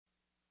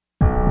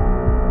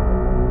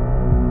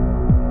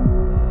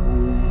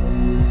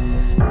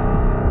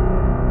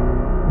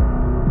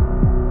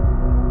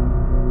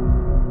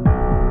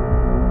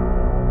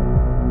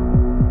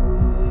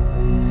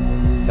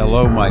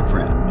Hello, my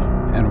friend,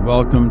 and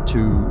welcome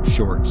to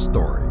Short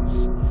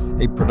Stories,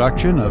 a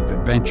production of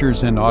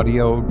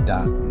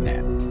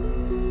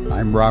adventuresinaudio.net.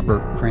 I'm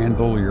Robert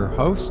Crandall, your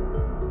host.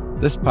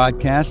 This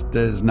podcast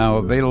is now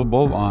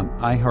available on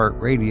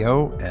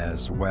iHeartRadio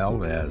as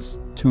well as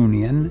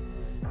TuneIn,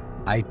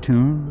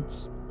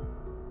 iTunes,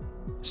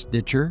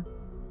 Stitcher,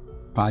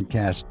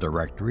 Podcast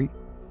Directory,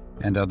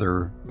 and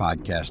other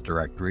podcast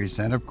directories,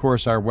 and of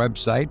course our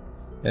website,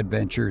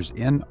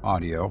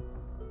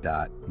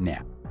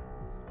 adventuresinaudio.net.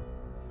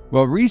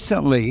 Well,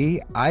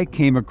 recently I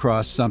came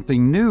across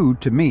something new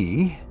to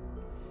me,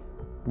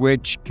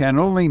 which can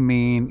only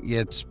mean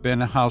it's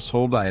been a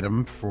household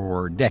item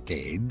for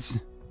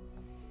decades,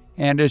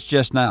 and it's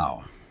just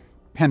now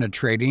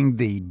penetrating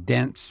the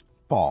dense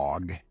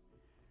fog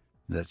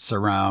that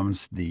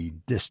surrounds the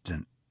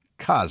distant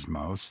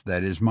cosmos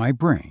that is my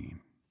brain.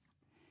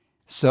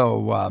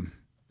 So,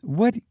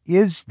 what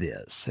is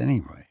this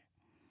anyway?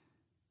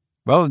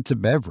 Well, it's a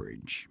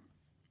beverage.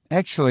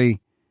 Actually,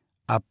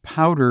 a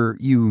powder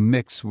you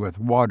mix with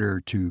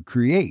water to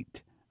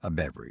create a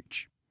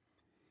beverage.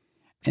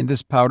 And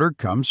this powder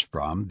comes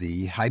from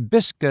the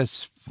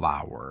hibiscus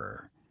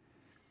flower.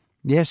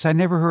 Yes, I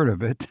never heard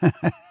of it.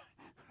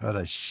 What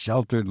a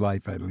sheltered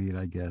life I lead,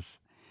 I guess.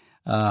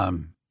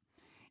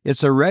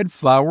 It's a red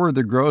flower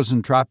that grows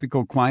in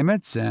tropical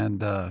climates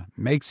and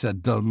makes a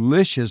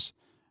delicious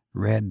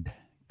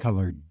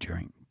red-colored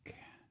drink.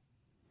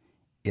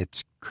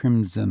 It's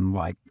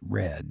crimson-like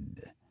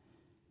red,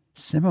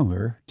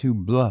 similar to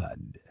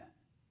blood.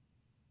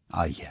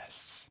 Ah,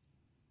 yes,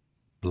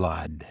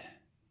 blood.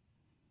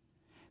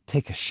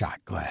 Take a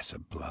shot glass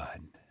of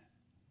blood.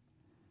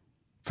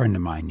 A friend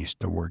of mine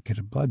used to work at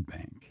a blood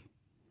bank,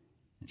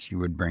 and she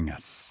would bring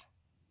us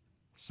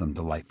some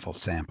delightful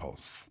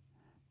samples.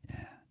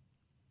 Yeah.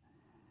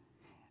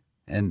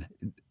 And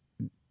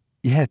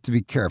you have to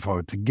be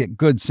careful to get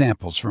good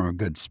samples from a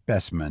good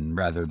specimen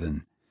rather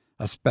than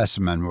a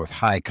specimen with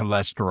high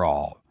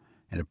cholesterol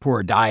and a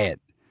poor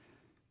diet.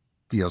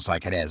 Feels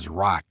like it has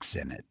rocks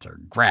in it or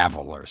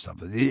gravel or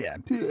something. Yeah.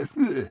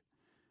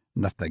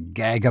 Enough to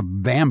gag a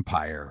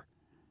vampire.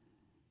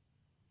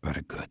 But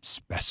a good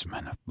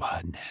specimen of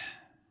blood.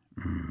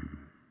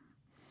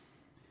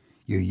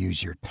 You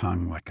use your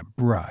tongue like a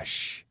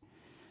brush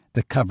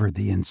to cover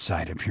the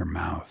inside of your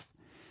mouth.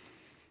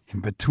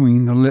 And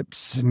between the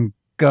lips and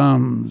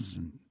gums,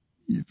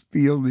 you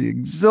feel the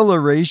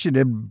exhilaration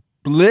and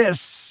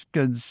bliss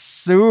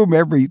consume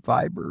every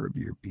fiber of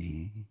your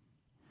being.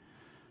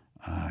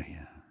 Oh, yeah.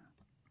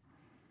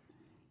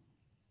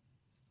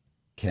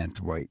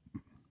 Can't wait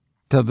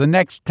till the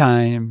next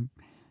time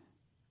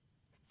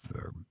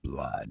for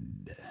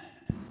blood.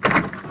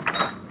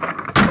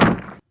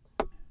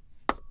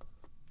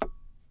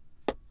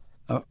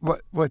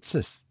 What's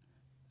this?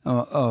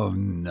 Oh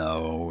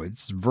no,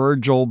 it's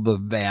Virgil the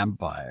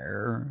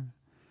vampire.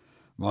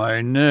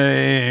 My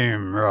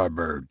name,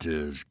 Robert,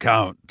 is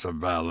Count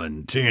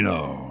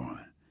Valentino.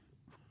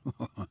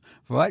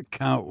 What?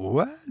 Count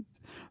what?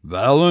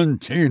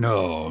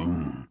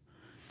 Valentino.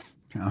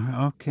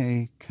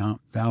 Okay, Count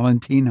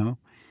Valentino.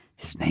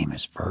 His name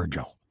is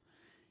Virgil.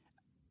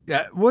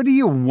 What do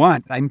you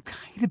want? I'm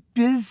kind of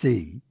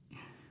busy.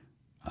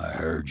 I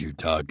heard you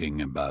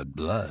talking about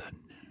blood,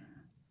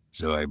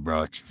 so I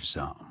brought you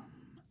some.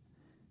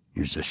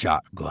 Here's a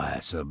shot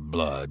glass of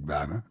blood,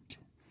 Robert.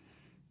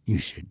 You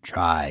should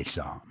try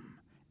some.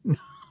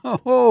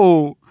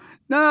 No,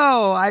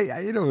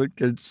 I don't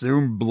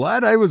consume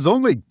blood. I was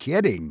only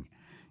kidding.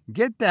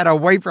 Get that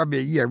away from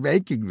me. You're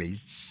making me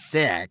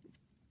sick.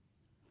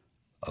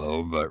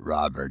 Oh, but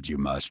Robert, you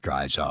must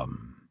try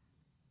some.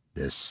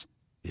 This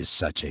is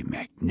such a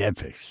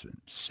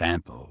magnificent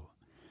sample.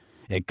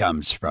 It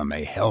comes from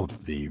a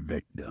healthy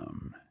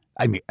victim.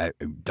 I mean, a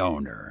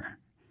donor.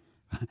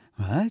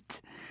 What?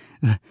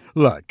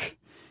 Look,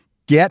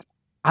 get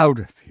out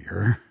of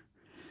here.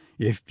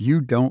 If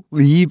you don't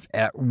leave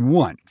at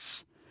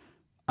once,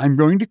 I'm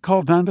going to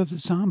call down to the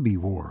zombie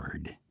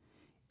ward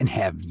and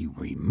have you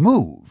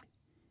removed.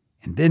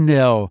 And then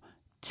they'll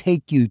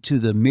take you to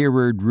the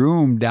mirrored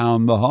room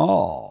down the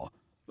hall.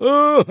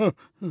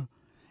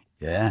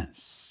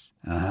 Yes.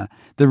 The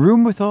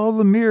room with all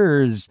the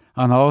mirrors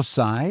on all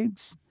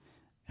sides.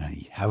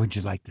 How would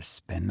you like to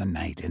spend the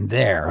night in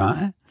there,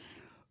 huh?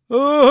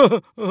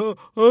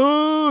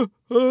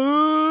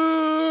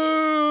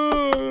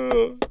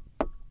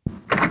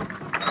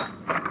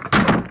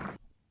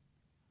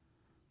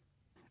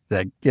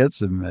 That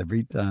gets him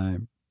every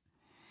time.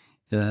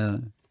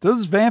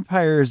 Those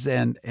vampires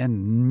and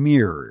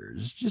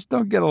mirrors just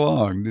don't get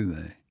along, do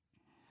they?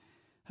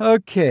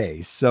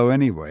 Okay, so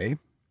anyway.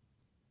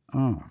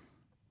 Oh,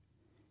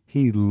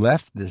 he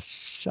left this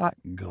shot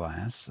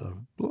glass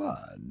of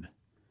blood.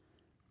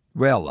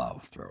 Well, I'll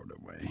throw it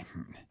away.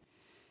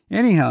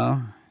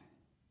 Anyhow.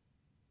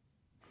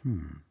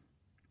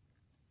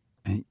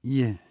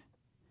 Yeah.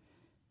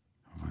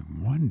 I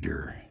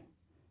wonder.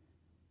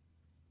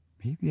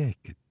 Maybe I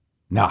could.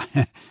 No,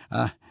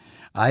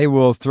 I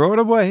will throw it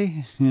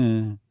away.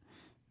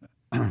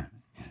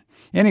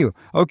 Anyway,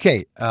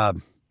 okay.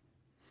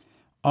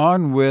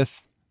 On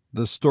with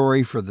the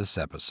story for this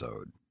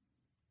episode.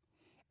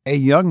 A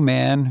young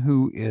man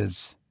who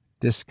is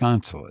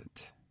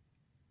disconsolate.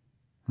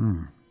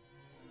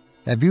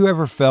 Have you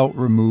ever felt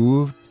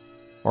removed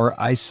or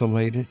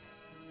isolated?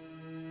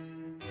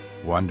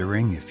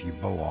 Wondering if you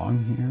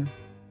belong here?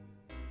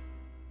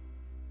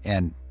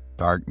 And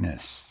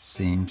darkness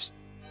seems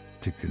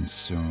to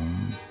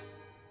consume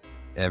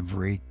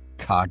every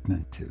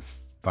cognitive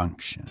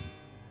function.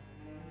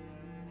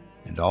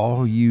 And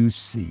all you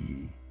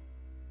see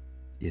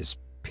is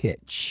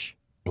pitch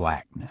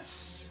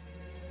blackness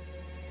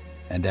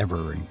and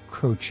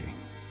ever-encroaching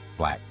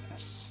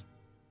blackness.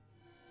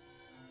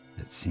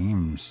 It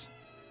seems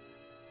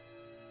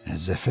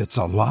as if it's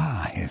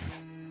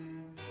alive.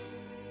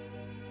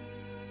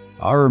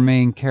 Our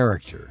main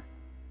character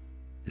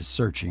is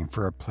searching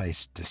for a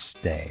place to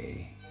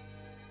stay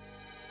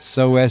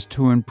so as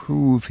to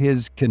improve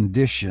his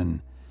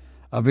condition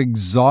of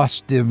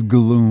exhaustive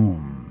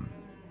gloom.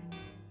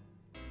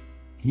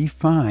 He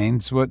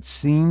finds what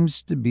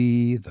seems to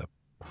be the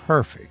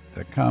perfect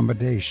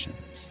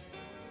accommodations.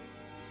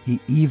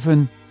 He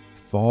even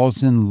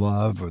falls in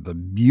love with a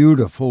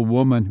beautiful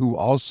woman who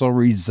also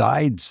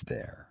resides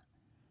there.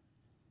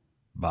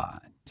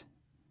 But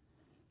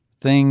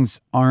things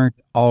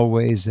aren't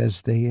always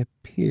as they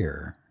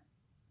appear.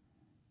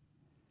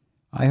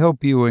 I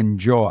hope you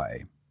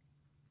enjoy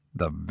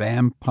The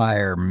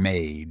Vampire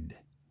Maid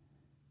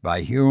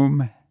by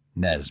Hume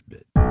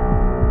Nisbet.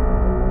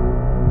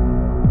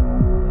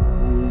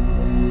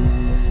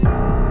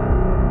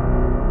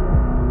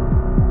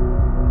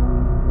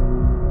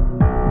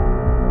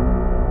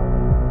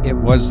 It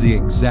was the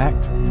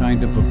exact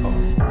kind of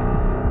abode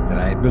that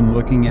I had been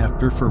looking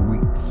after for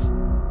weeks,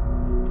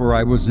 for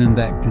I was in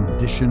that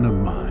condition of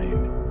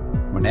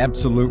mind when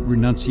absolute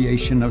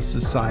renunciation of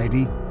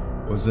society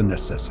was a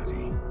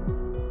necessity.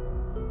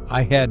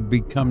 I had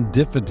become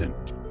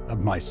diffident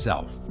of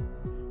myself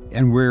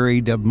and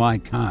wearied of my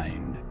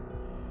kind.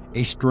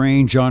 A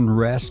strange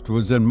unrest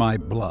was in my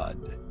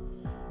blood,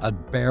 a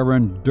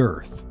barren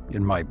dearth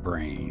in my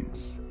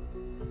brains.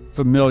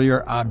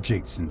 Familiar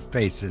objects and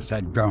faces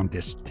had grown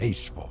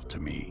distasteful to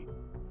me.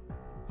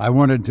 I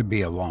wanted to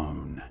be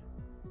alone.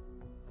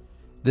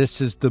 This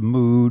is the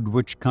mood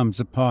which comes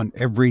upon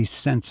every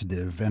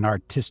sensitive and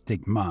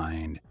artistic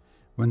mind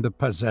when the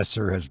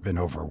possessor has been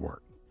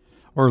overworked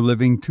or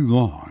living too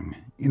long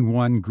in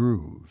one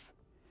groove.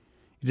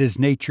 It is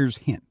nature's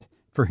hint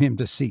for him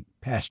to seek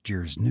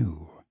pastures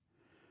new,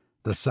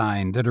 the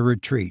sign that a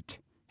retreat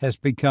has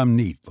become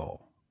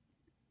needful.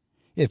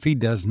 If he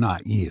does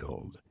not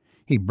yield,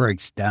 he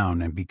breaks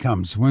down and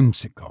becomes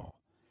whimsical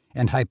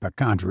and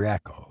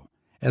hypochondriacal,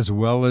 as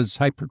well as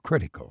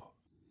hypercritical.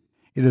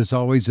 It is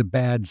always a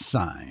bad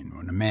sign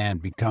when a man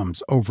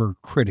becomes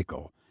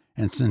overcritical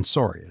and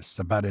censorious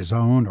about his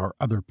own or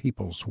other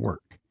people's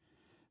work,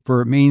 for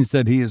it means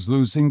that he is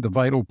losing the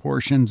vital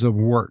portions of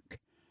work,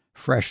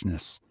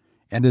 freshness,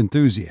 and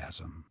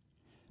enthusiasm.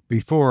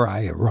 Before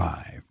I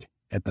arrived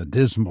at the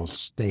dismal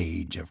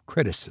stage of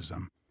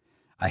criticism,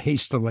 I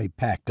hastily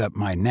packed up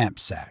my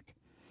knapsack,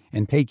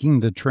 and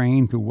taking the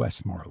train to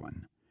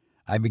Westmoreland,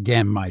 I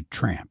began my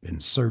tramp in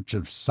search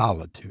of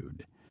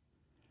solitude,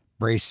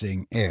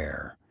 bracing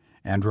air,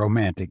 and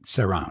romantic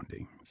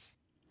surroundings.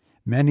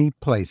 Many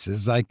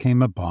places I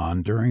came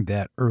upon during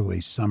that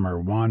early summer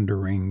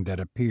wandering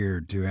that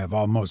appeared to have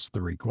almost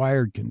the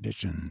required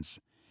conditions,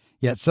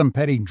 yet some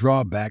petty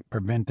drawback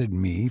prevented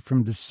me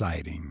from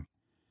deciding.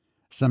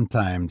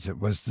 Sometimes it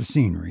was the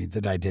scenery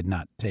that I did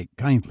not take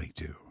kindly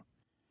to.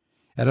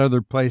 At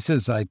other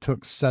places I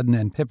took sudden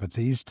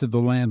antipathies to the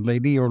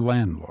landlady or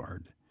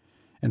landlord,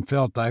 and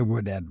felt I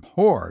would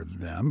abhor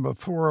them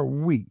before a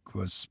week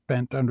was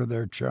spent under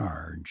their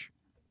charge.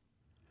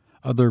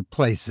 Other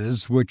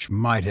places which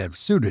might have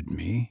suited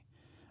me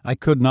I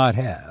could not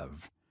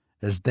have,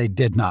 as they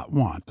did not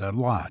want a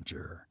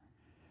lodger.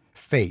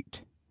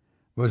 Fate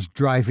was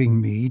driving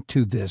me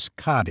to this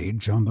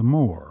cottage on the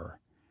moor,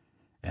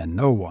 and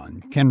no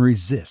one can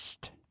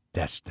resist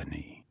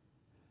destiny.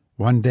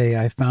 One day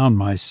I found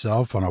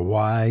myself on a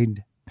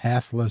wide,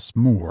 pathless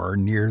moor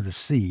near the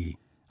sea.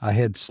 I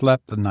had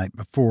slept the night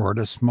before at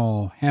a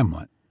small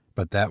hamlet,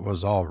 but that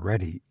was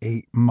already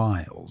 8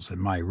 miles in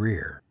my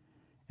rear,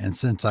 and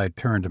since I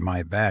turned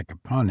my back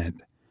upon it,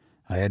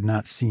 I had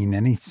not seen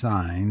any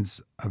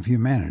signs of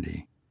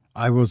humanity.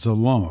 I was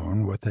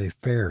alone with a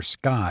fair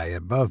sky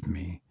above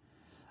me,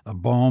 a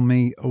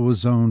balmy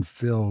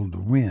ozone-filled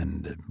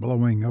wind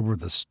blowing over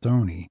the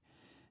stony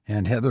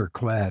and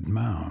heather-clad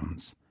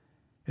mounds,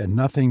 and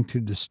nothing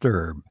to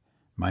disturb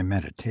my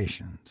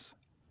meditations.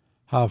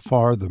 How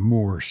far the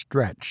moor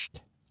stretched,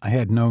 I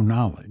had no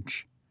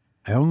knowledge.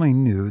 I only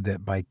knew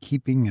that by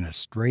keeping in a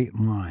straight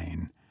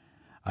line,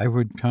 I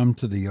would come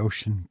to the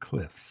ocean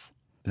cliffs,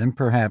 then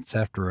perhaps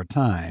after a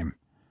time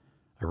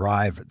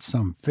arrive at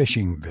some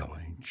fishing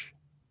village.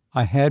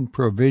 I had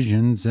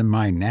provisions in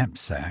my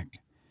knapsack,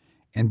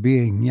 and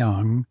being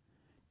young,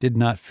 did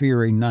not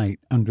fear a night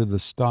under the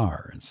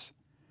stars.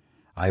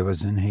 I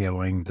was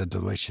inhaling the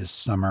delicious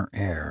summer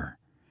air,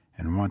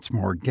 and once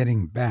more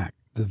getting back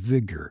the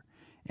vigor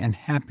and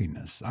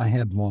happiness I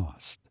had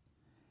lost.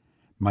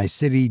 My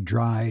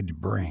city-dried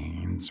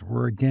brains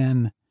were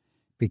again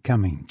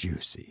becoming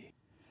juicy.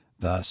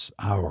 Thus,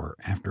 hour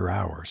after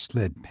hour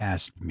slid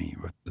past me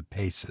with the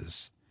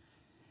paces,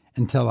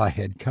 until I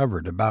had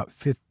covered about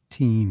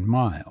 15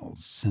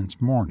 miles since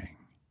morning,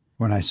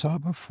 when I saw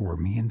before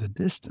me in the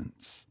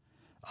distance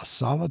a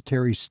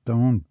solitary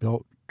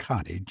stone-built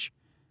cottage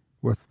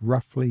with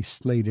roughly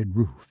slated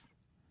roof.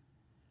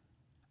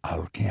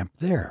 "I'll camp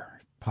there,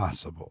 if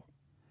possible,"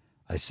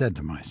 I said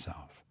to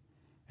myself,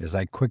 as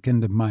I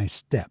quickened my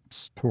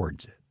steps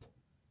towards it.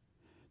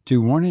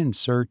 To one in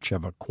search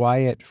of a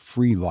quiet,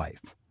 free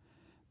life,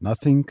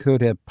 nothing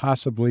could have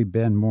possibly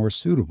been more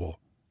suitable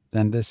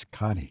than this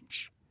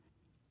cottage.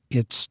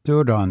 It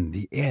stood on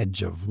the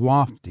edge of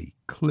lofty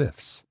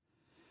cliffs,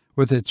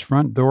 with its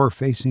front door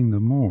facing the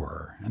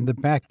moor and the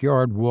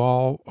backyard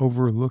wall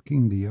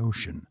overlooking the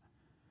ocean.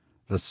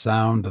 The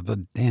sound of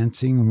the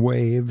dancing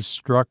waves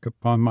struck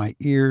upon my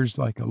ears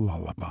like a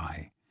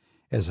lullaby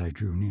as I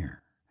drew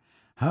near.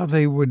 How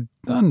they would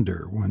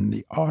thunder when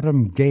the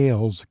autumn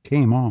gales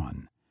came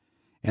on,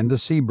 and the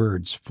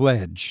seabirds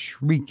fled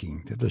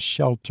shrieking to the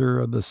shelter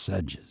of the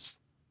sedges.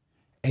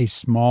 A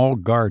small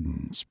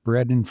garden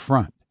spread in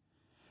front,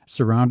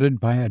 surrounded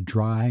by a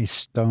dry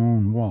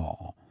stone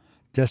wall,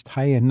 just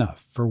high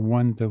enough for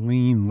one to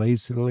lean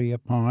lazily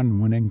upon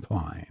when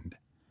inclined.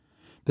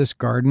 This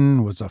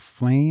garden was a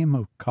flame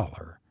of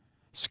color,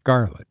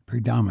 scarlet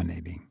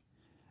predominating,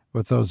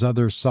 with those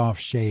other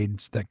soft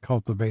shades that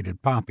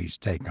cultivated poppies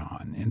take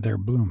on in their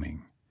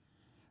blooming,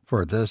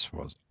 for this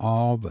was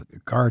all that the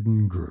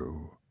garden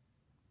grew.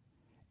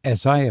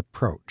 As I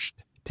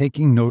approached,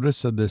 taking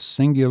notice of this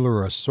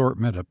singular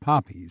assortment of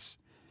poppies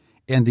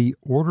and the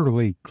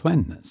orderly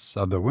cleanness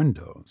of the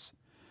windows,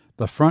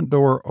 the front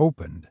door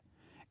opened,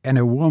 and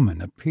a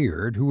woman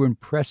appeared who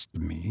impressed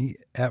me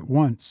at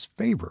once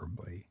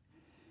favorably,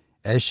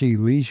 as she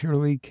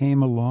leisurely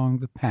came along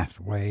the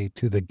pathway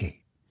to the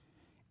gate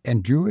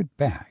and drew it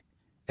back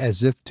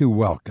as if to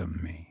welcome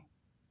me.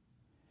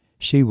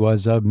 She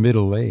was of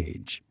middle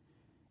age,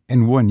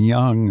 and when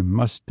young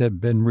must have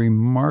been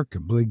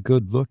remarkably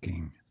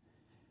good-looking.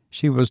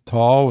 She was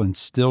tall and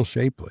still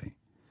shapely,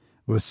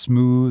 with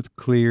smooth,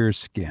 clear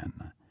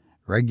skin,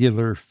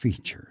 regular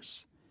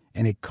features,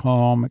 and a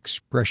calm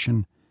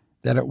expression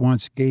that at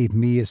once gave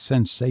me a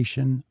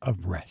sensation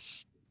of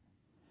rest.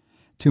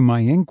 To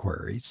my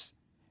inquiries,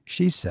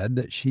 she said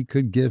that she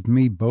could give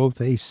me both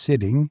a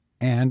sitting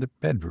and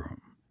bedroom,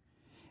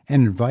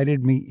 and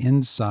invited me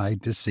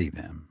inside to see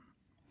them.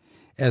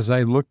 As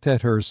I looked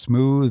at her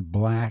smooth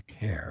black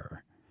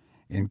hair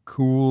and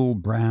cool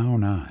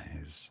brown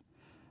eyes,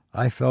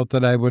 I felt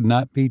that I would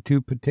not be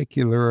too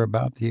particular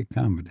about the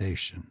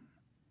accommodation.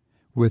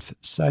 With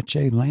such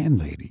a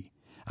landlady,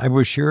 I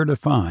was sure to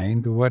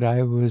find what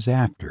I was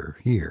after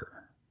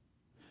here.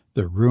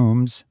 The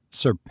rooms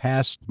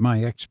surpassed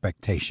my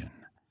expectation.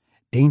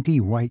 Dainty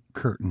white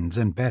curtains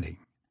and bedding,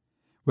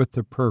 with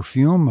the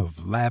perfume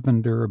of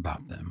lavender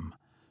about them.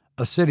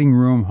 A sitting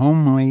room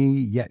homely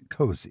yet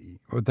cozy,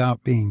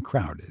 without being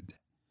crowded.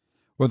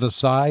 With a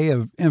sigh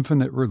of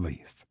infinite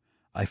relief,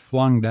 I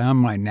flung down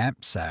my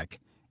knapsack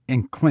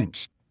and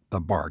clinched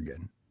the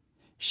bargain.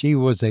 She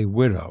was a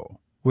widow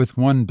with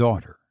one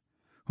daughter,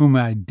 whom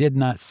I did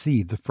not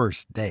see the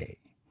first day,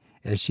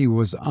 as she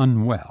was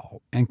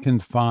unwell and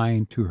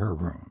confined to her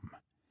room.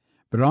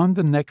 But on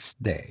the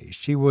next day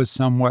she was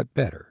somewhat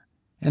better,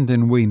 and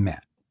then we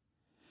met.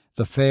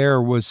 The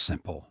fare was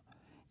simple,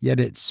 yet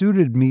it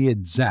suited me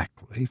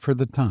exactly for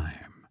the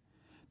time.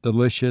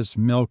 Delicious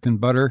milk and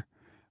butter,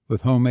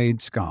 with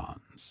homemade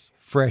scones,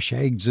 fresh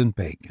eggs and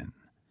bacon.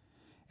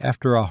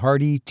 After a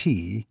hearty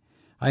tea,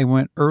 I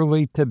went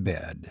early to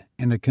bed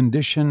in a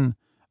condition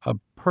of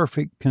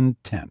perfect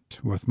content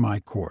with my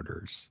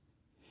quarters.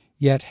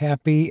 Yet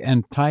happy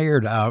and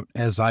tired out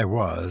as I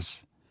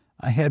was,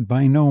 I had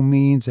by no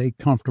means a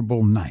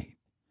comfortable night.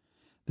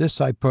 This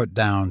I put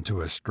down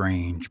to a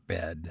strange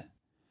bed.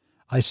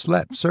 I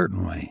slept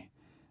certainly,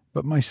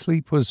 but my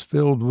sleep was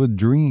filled with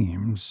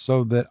dreams,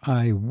 so that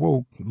I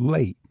woke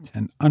late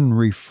and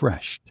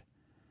unrefreshed.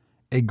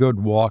 A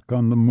good walk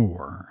on the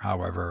moor,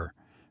 however,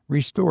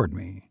 restored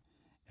me,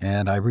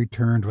 and I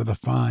returned with a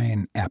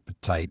fine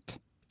appetite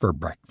for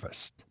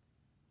breakfast.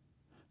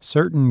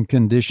 Certain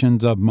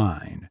conditions of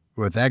mind,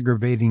 with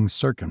aggravating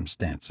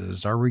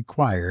circumstances, are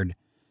required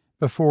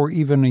before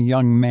even a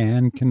young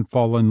man can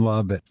fall in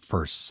love at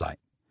first sight,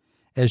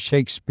 as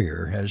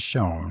Shakespeare has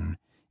shown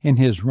in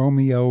his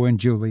Romeo and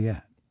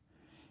Juliet.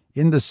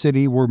 In the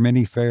city where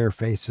many fair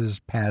faces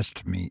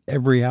passed me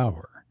every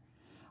hour,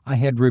 I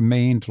had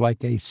remained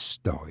like a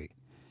stoic.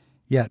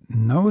 Yet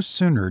no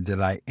sooner did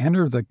I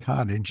enter the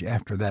cottage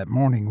after that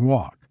morning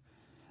walk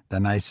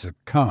than I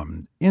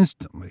succumbed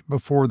instantly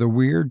before the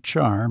weird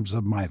charms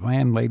of my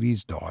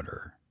landlady's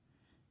daughter,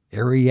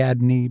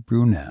 Ariadne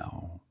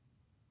Brunel.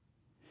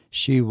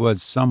 She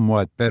was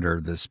somewhat better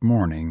this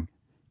morning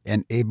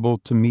and able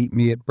to meet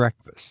me at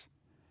breakfast,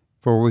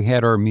 for we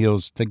had our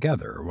meals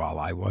together while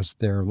I was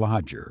their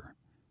lodger.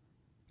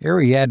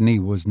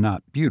 Ariadne was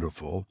not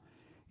beautiful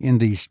in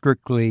the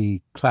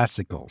strictly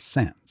classical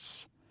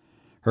sense,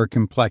 her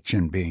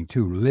complexion being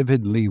too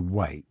lividly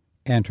white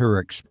and her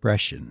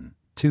expression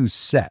too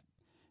set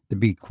to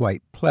be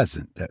quite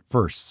pleasant at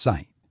first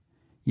sight.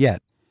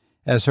 Yet,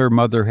 as her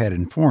mother had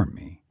informed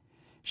me,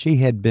 she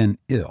had been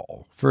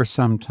ill for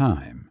some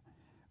time,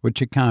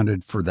 which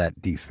accounted for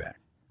that defect.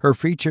 Her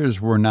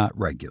features were not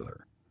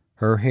regular.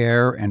 Her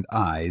hair and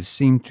eyes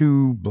seemed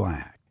too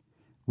black,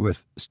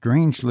 with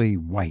strangely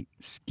white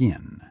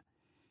skin,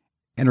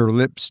 and her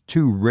lips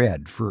too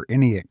red for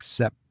any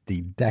except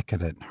the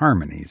decadent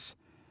harmonies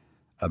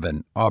of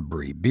an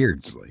Aubrey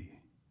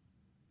Beardsley.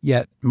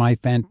 Yet my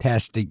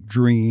fantastic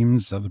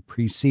dreams of the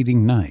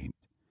preceding night,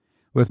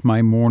 with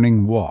my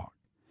morning walk,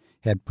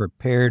 had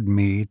prepared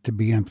me to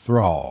be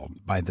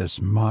enthralled by this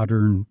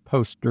modern,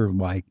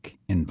 poster-like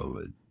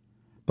invalid.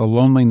 The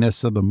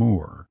loneliness of the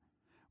moor,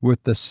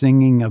 with the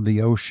singing of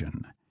the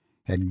ocean,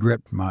 had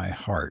gripped my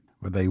heart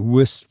with a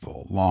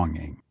wistful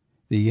longing.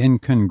 The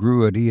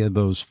incongruity of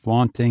those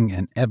flaunting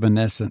and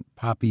evanescent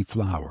poppy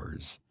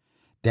flowers,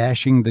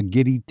 dashing the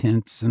giddy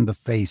tints in the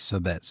face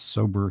of that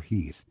sober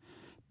heath,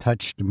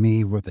 touched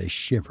me with a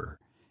shiver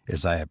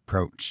as I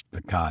approached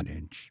the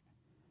cottage.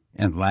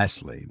 And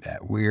lastly,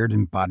 that weird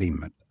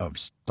embodiment of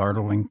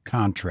startling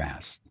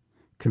contrast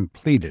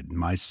completed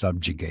my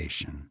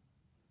subjugation.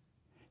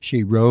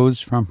 She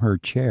rose from her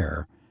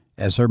chair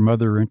as her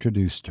mother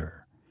introduced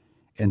her,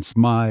 and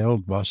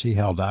smiled while she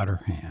held out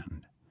her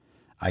hand.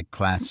 I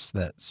clasped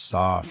that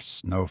soft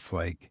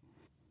snowflake,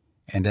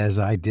 and as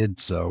I did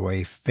so,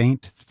 a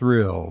faint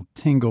thrill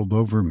tingled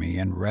over me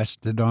and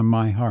rested on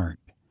my heart,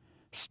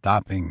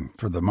 stopping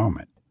for the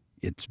moment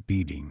its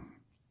beating.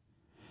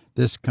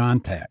 This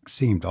contact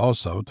seemed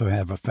also to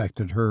have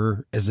affected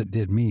her as it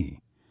did me.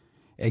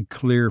 A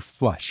clear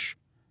flush,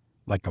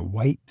 like a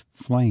white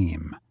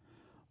flame,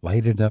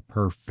 lighted up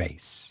her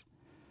face,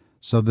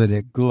 so that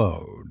it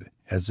glowed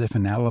as if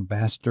an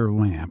alabaster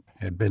lamp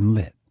had been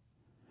lit.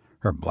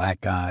 Her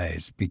black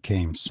eyes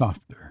became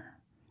softer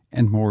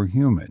and more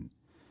humid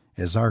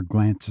as our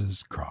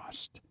glances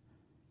crossed,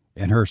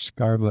 and her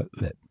scarlet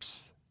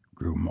lips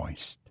grew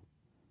moist.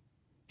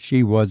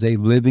 She was a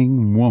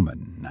living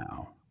woman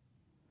now,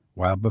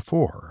 while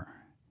before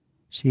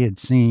she had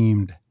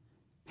seemed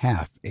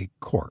half a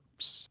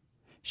corpse.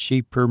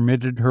 She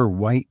permitted her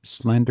white,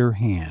 slender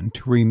hand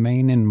to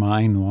remain in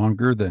mine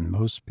longer than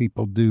most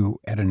people do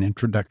at an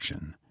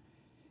introduction,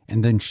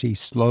 and then she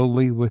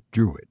slowly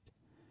withdrew it,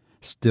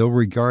 still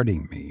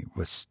regarding me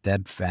with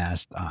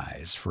steadfast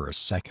eyes for a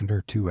second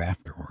or two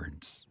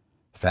afterwards.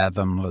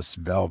 Fathomless,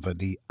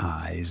 velvety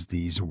eyes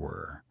these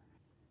were,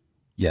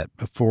 yet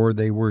before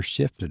they were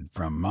shifted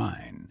from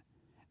mine,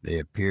 they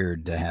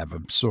appeared to have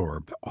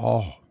absorbed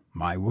all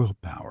my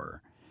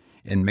willpower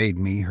and made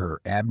me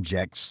her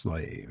abject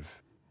slave.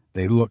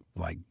 They looked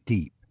like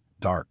deep,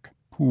 dark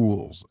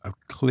pools of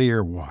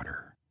clear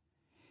water,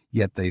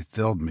 yet they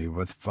filled me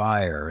with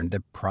fire and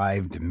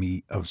deprived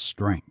me of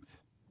strength.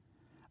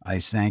 I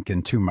sank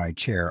into my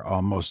chair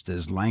almost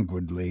as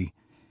languidly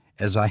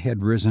as I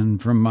had risen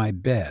from my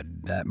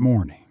bed that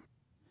morning.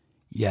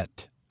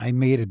 Yet I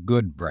made a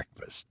good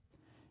breakfast,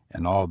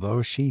 and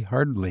although she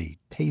hardly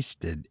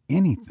tasted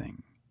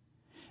anything,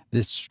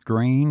 this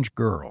strange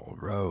girl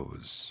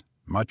rose,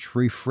 much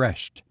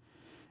refreshed,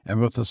 and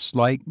with a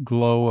slight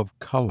glow of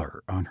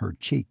color on her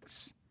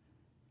cheeks,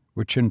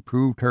 which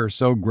improved her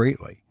so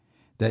greatly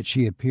that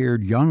she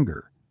appeared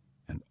younger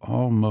and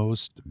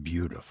almost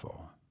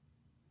beautiful.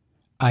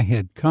 I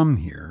had come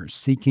here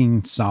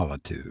seeking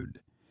solitude,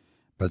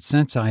 but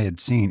since I had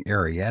seen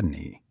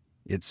Ariadne,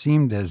 it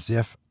seemed as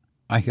if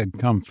I had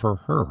come for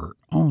her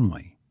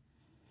only.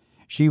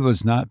 She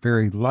was not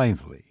very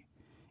lively.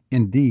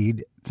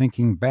 Indeed,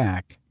 thinking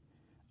back,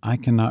 I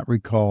cannot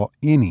recall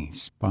any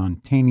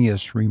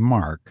spontaneous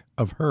remark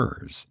of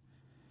hers.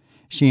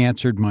 She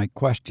answered my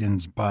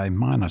questions by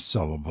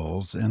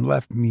monosyllables and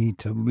left me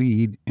to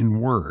lead in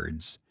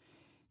words,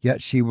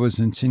 yet she was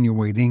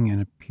insinuating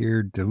and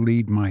appeared to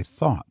lead my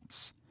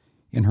thoughts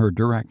in her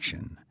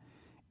direction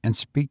and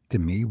speak to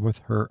me with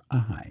her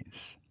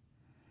eyes.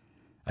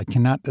 I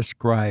cannot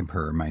describe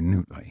her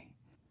minutely.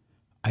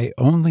 I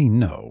only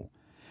know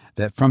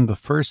that from the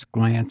first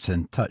glance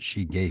and touch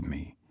she gave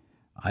me,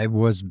 I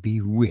was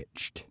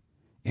bewitched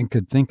and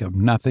could think of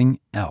nothing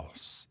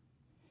else.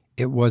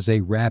 It was a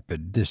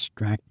rapid,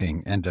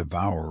 distracting, and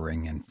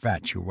devouring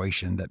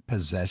infatuation that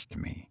possessed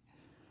me.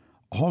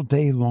 All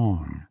day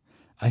long,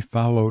 I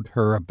followed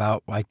her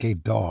about like a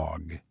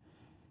dog.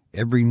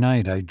 Every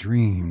night I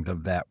dreamed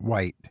of that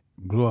white,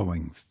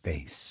 glowing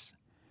face,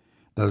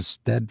 those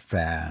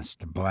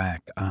steadfast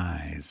black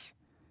eyes,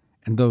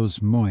 and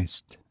those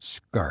moist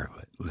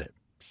scarlet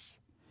lips.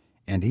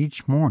 And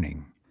each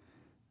morning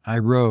I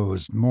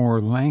rose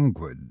more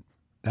languid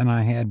than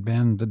I had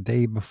been the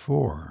day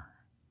before.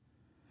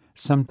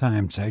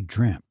 Sometimes I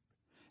dreamt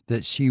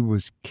that she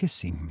was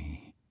kissing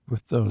me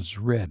with those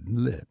red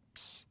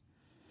lips,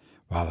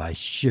 while I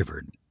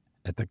shivered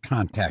at the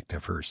contact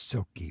of her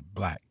silky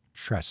black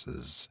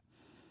tresses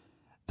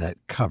that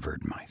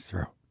covered my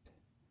throat.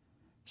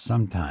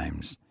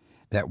 sometimes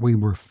that we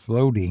were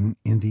floating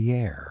in the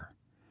air,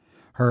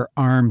 her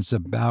arms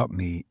about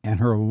me and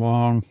her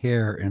long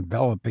hair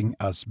enveloping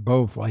us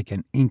both like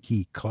an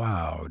inky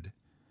cloud,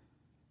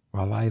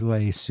 while I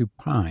lay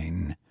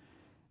supine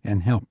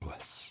and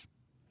helpless.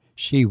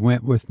 She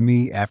went with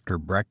me after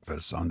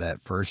breakfast on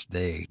that first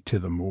day to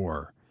the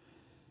moor,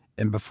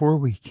 and before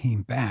we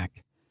came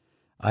back,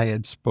 I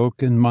had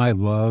spoken my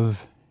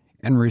love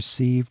and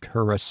received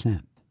her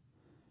assent.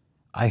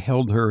 I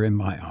held her in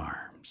my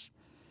arms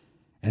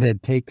and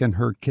had taken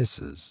her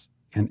kisses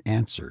in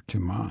answer to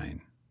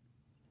mine.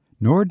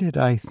 Nor did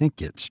I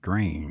think it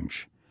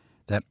strange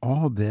that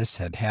all this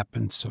had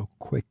happened so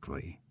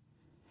quickly.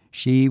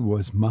 She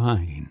was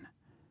mine,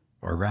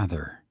 or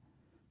rather,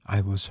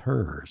 I was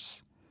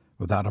hers,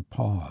 without a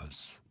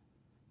pause.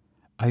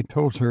 I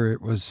told her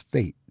it was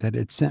fate that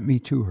had sent me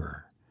to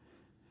her,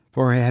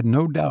 for I had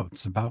no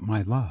doubts about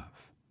my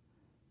love.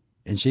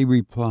 And she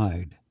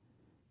replied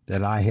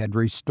that I had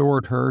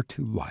restored her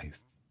to life.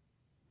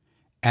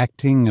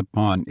 Acting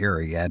upon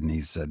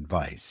Ariadne's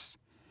advice,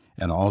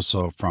 and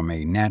also from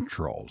a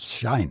natural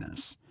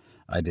shyness,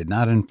 I did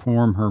not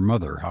inform her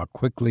mother how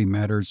quickly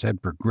matters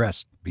had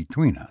progressed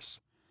between us.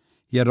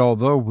 Yet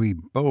although we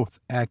both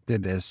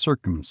acted as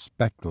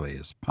circumspectly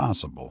as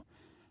possible,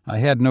 I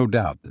had no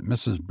doubt that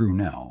Mrs.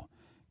 Brunel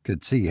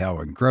could see how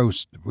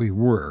engrossed we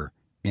were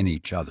in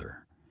each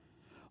other.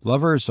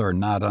 Lovers are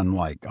not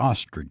unlike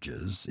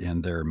ostriches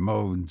in their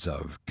modes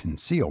of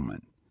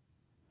concealment.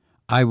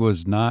 I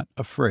was not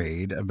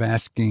afraid of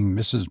asking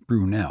Mrs.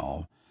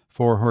 Brunel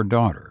for her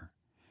daughter,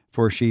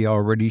 for she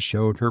already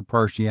showed her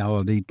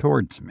partiality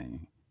towards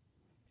me,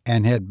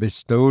 and had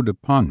bestowed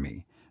upon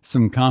me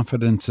some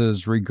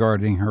confidences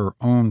regarding her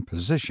own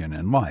position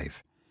in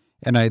life,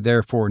 and I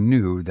therefore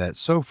knew that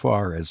so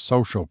far as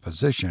social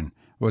position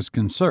was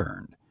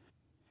concerned,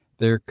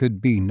 there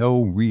could be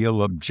no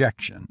real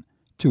objection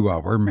to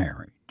our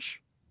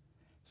marriage.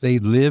 They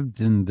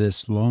lived in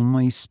this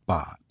lonely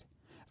spot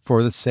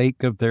for the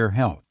sake of their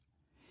health,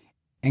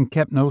 and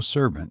kept no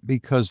servant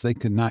because they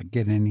could not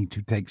get any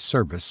to take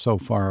service so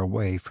far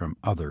away from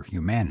other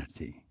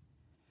humanity.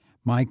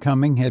 My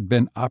coming had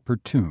been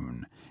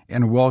opportune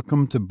and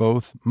welcome to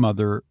both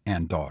mother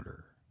and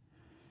daughter.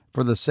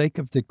 For the sake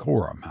of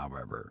decorum,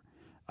 however,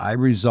 I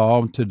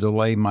resolved to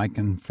delay my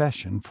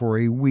confession for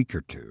a week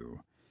or two,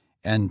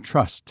 and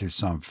trust to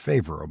some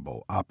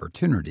favorable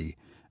opportunity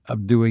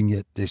of doing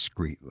it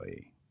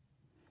discreetly.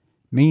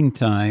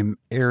 Meantime,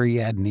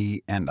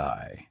 Ariadne and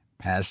I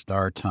passed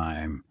our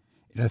time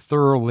in a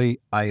thoroughly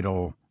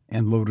idle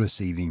and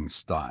lotus-eating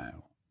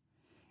style.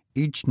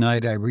 Each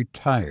night I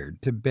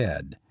retired to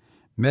bed,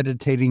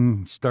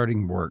 meditating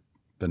starting work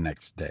the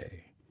next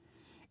day.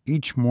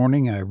 Each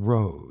morning I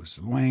rose,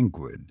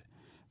 languid,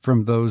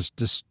 from those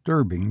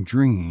disturbing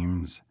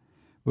dreams,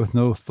 with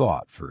no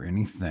thought for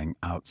anything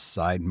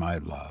outside my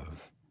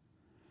love.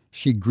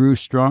 She grew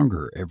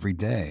stronger every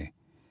day,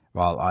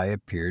 while I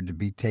appeared to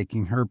be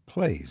taking her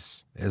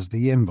place as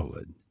the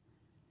invalid.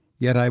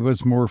 Yet I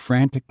was more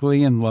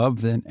frantically in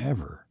love than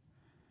ever,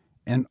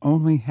 and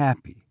only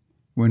happy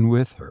when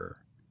with her.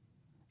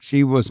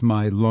 She was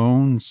my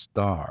lone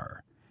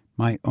star,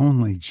 my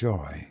only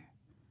joy,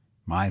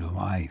 my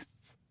life.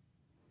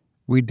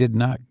 We did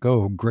not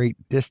go great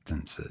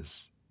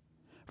distances,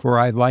 for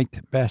I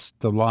liked best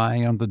to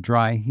lie on the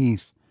dry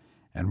heath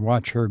and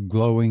watch her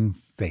glowing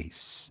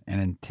face and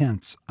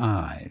intense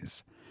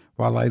eyes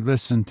while I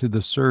listened to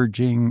the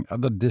surging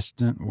of the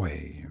distant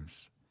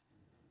waves.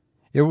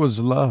 It was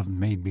love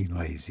made me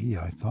lazy,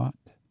 I thought,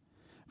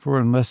 for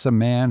unless a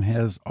man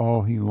has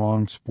all he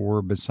longs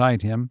for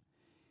beside him,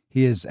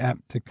 he is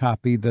apt to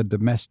copy the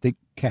domestic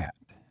cat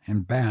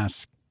and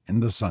bask in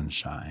the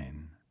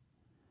sunshine.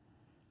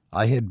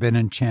 I had been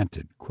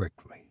enchanted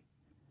quickly.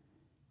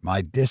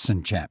 My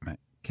disenchantment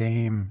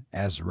came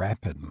as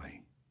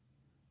rapidly,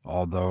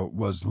 although it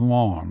was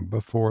long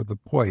before the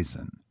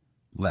poison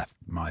left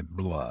my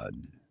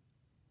blood.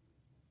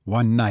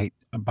 One night,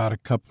 about a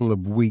couple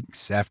of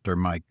weeks after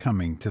my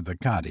coming to the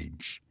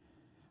cottage,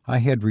 I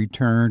had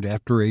returned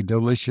after a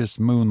delicious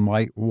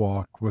moonlight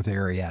walk with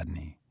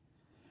Ariadne.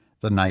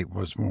 The night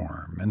was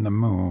warm and the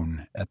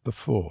moon at the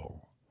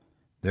full.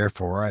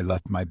 Therefore I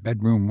left my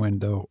bedroom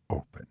window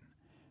open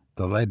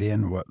to let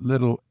in what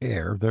little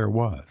air there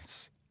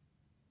was.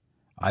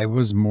 I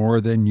was more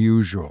than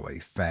usually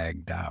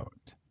fagged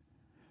out,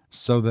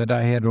 so that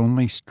I had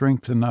only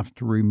strength enough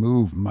to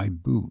remove my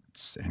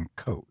boots and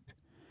coat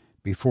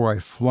before I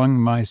flung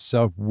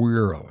myself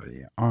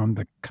wearily on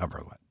the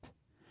coverlet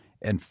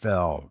and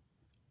fell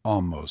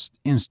almost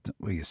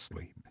instantly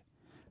asleep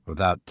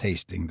without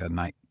tasting the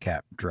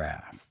nightcap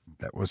draught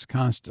that was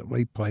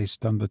constantly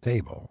placed on the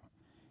table,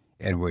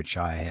 and which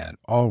I had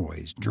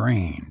always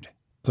drained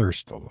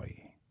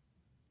thirstily.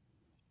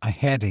 I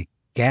had a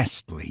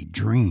ghastly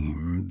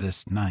dream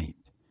this night.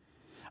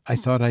 I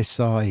thought I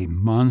saw a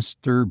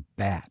monster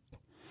bat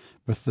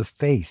with the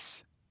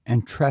face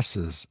and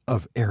tresses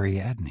of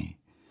Ariadne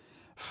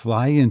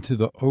fly into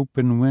the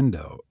open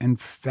window and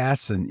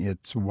fasten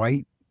its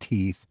white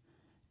teeth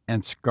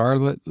and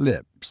scarlet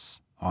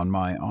lips on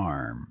my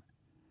arm.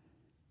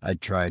 I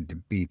tried to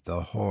beat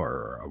the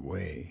horror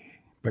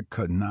away, but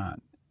could not,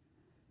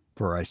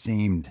 for I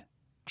seemed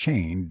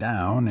chained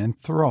down,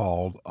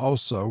 enthralled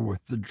also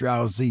with the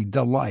drowsy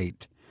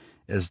delight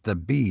as the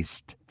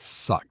beast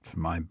sucked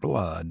my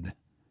blood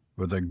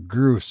with a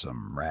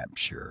gruesome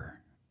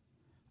rapture.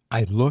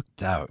 I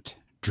looked out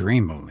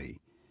dreamily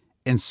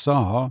and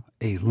saw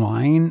a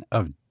line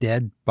of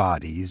dead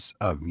bodies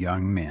of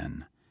young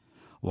men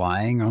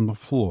lying on the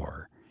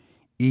floor,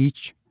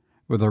 each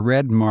with a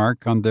red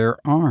mark on their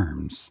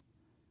arms,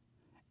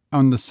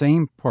 on the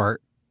same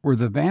part where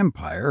the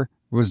vampire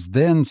was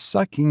then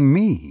sucking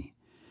me.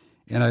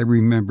 And I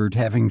remembered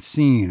having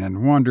seen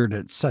and wondered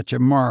at such a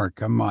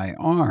mark on my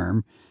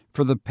arm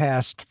for the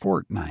past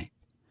fortnight.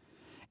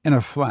 In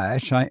a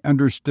flash, I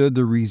understood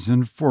the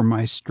reason for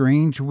my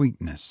strange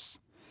weakness.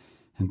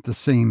 At the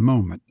same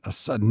moment, a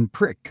sudden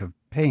prick of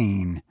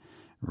pain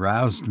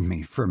roused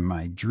me from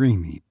my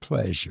dreamy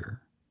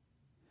pleasure.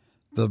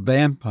 The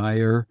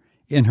vampire,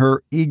 in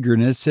her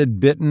eagerness, had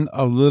bitten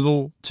a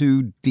little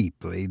too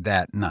deeply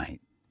that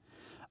night,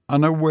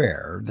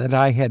 unaware that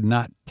I had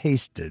not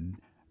tasted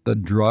the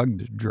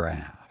drugged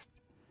draught.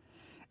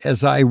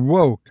 As I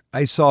woke,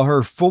 I saw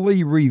her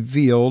fully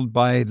revealed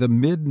by the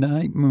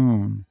midnight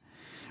moon,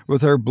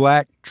 with her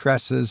black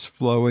tresses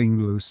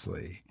flowing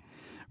loosely,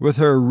 with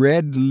her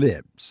red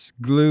lips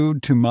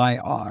glued to my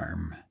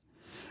arm.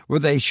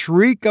 With a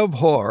shriek of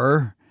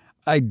horror,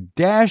 I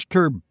dashed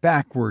her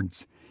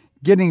backwards,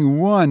 getting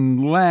one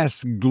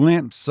last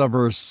glimpse of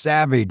her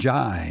savage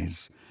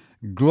eyes,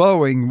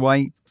 glowing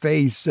white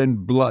face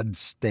and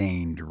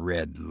blood-stained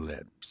red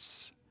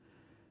lips.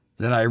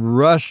 Then I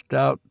rushed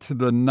out to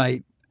the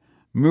night,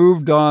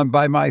 moved on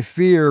by my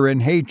fear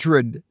and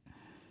hatred.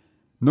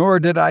 Nor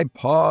did I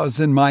pause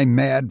in my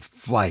mad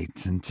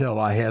flight until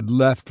I had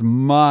left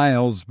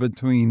miles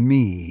between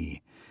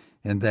me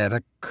and that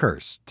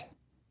accursed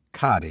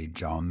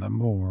cottage on the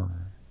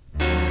moor.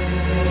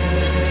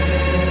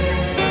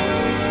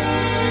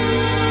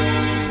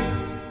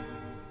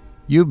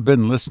 You've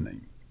been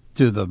listening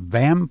to The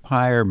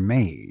Vampire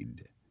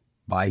Maid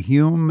by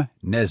Hume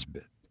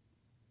Nisbet.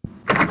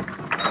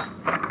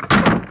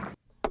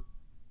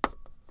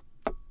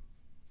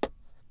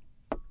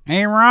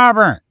 Hey,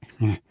 Robert.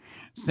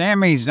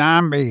 Sammy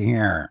Zombie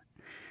here.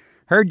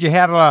 Heard you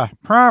had a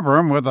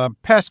problem with a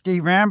pesky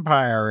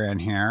vampire in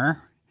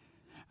here.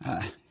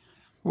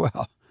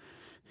 Well,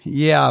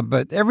 yeah,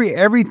 but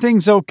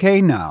everything's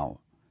okay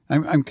now.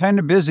 I'm kind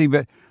of busy,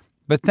 but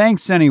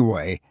thanks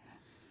anyway.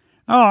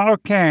 Oh,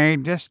 okay.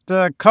 Just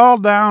call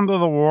down to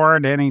the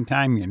ward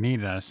anytime you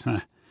need us.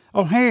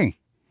 Oh, hey,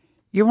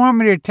 you want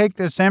me to take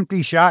this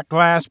empty shot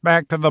glass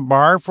back to the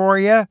bar for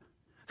you?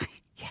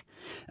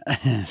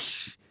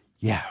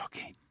 Yeah,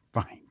 okay.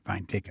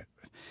 Fine, take it.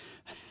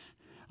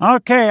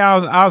 Okay,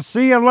 I'll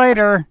see you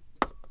later.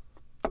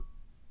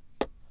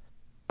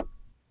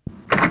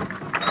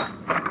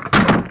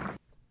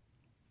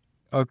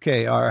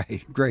 Okay, all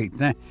right, great.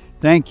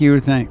 Thank you.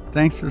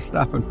 Thanks for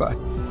stopping by.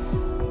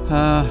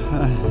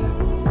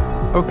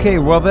 Okay,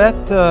 well, that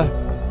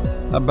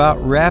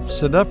about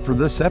wraps it up for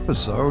this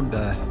episode.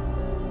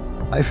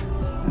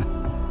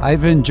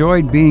 I've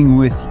enjoyed being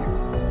with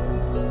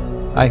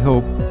you. I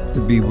hope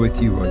to be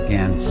with you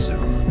again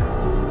soon.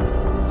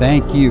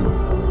 Thank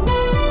you.